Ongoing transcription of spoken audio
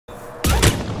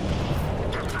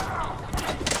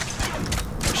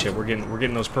shit, we're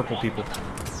getting those purple people.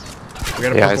 We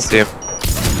got a Yeah, I purple see him.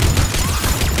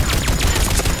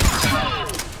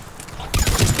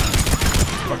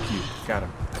 Fuck you. Got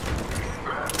him.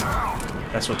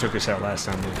 That's what took us out last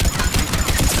time, dude.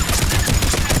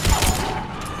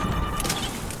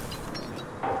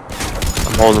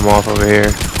 I'm holding him off over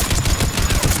here.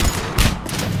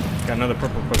 Got another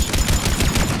purple question.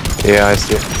 Yeah, I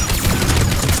see it.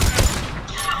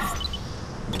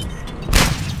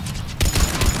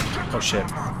 Oh shit.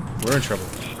 We're in trouble.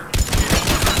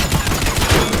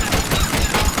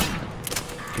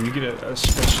 Can you get a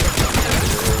special?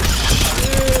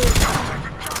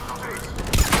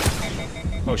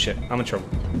 Oh shit, I'm in trouble.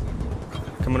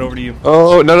 Coming over to you.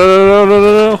 Oh, no, no, no, no, no,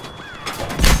 no, no.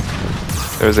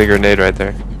 There was a grenade right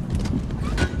there.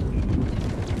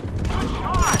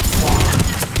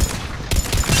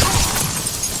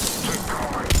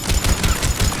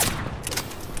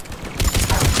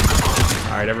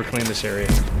 Alright, ever clean this area.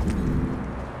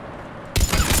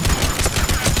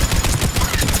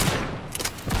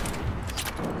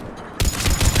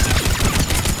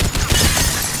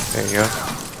 There you go.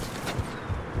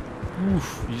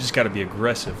 Oof, you just gotta be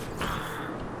aggressive.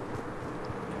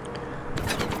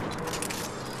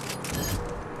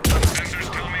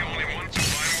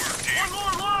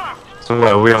 So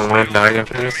what, we on wave 9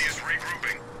 after this?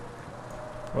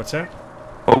 What's that?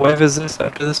 What wave is this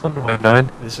after this one? Wave 9?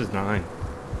 This is 9.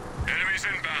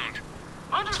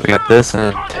 So we got this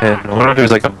and 10. I wonder if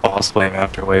there's like a boss wave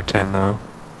after wave 10 though.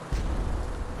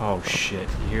 Oh shit,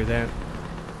 you hear that?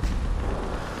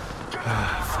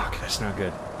 Ah, fuck, that's not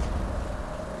good.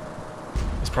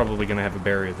 It's probably gonna have a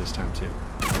barrier this time too.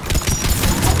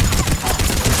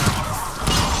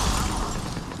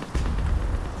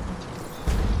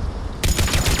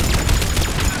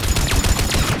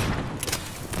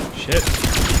 Shit.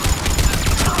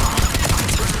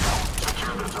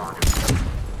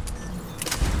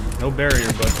 No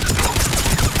barrier, but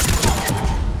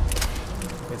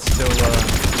it's still,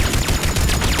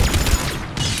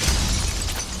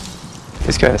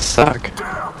 These guys suck.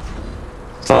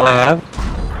 That's all I have.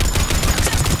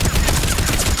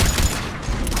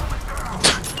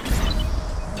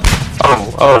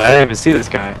 Oh, I didn't even see this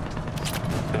guy.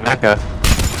 The mecha.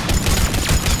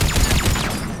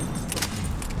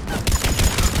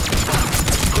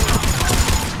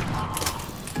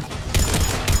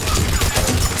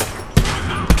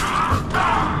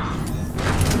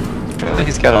 I think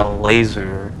he's got a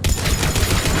laser.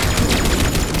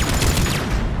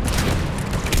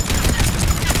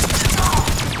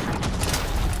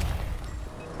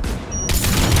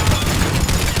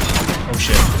 oh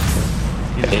shit.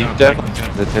 Yeah, you definitely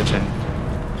got the attention.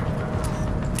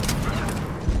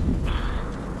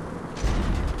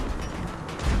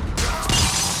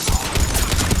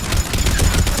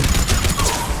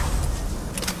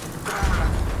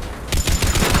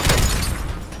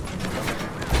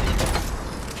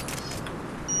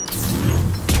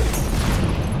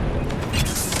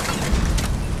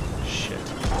 Shit.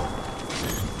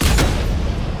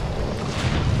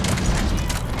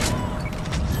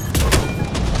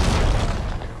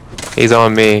 He's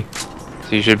on me,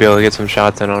 so you should be able to get some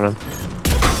shots in on him.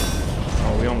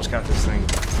 Oh, we almost got this thing.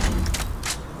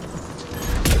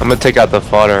 I'm gonna take out the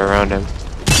fodder around him.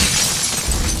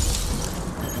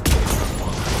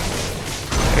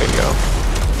 There you go.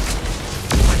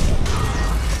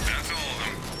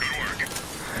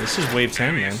 This is wave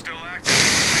 10, man.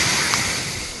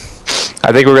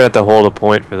 I think we're gonna have to hold a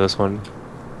point for this one.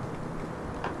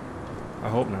 I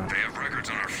hope not. They have records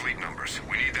on our fleet numbers.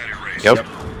 We need that erased. Yep.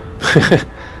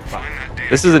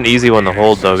 This is an easy one to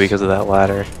hold though because of that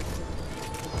ladder.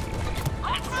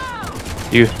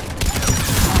 You.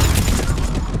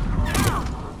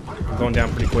 I'm going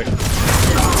down pretty quick.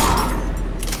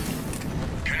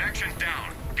 Connection down.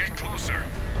 Get closer.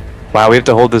 Wow, we have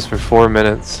to hold this for 4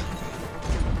 minutes.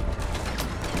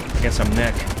 Against a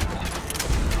mech.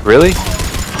 Really?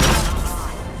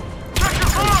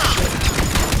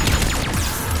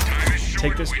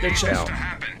 Take this bitch out.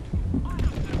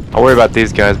 I'll worry about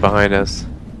these guys behind us.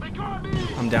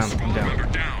 I'm down, I'm down. Hold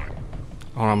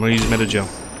on, I'm gonna use Metajo.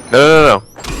 No, no, no, no.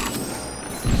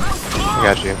 I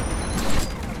got you.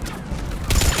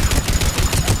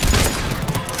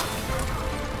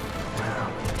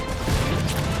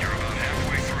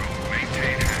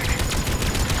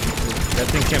 That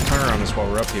thing can't turn around us while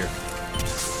we're up here.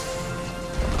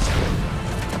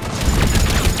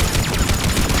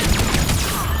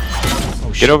 Oh,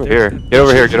 Get shit, over there's here. the- Get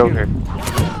over here. Get over here.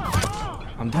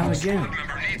 I'm down again.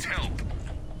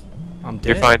 I'm dead.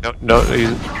 You're fine. No, no.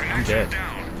 I'm dead.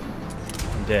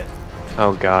 I'm dead.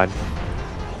 Oh God.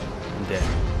 I'm dead.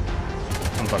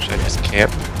 I'm about Should I to just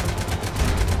camp?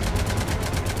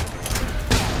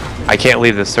 I can't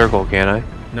leave the circle, can I?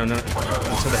 No, until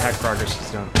the hack progress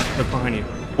is done. Look behind you.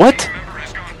 What? Member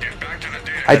is gone. Get back to the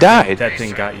data. I died. That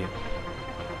thing got you.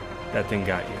 That thing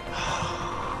got you.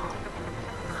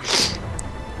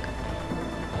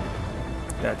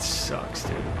 That sucks,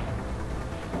 dude.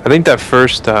 I think that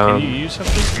first, Can you use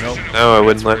something? Nope. no, it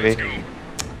wouldn't let me.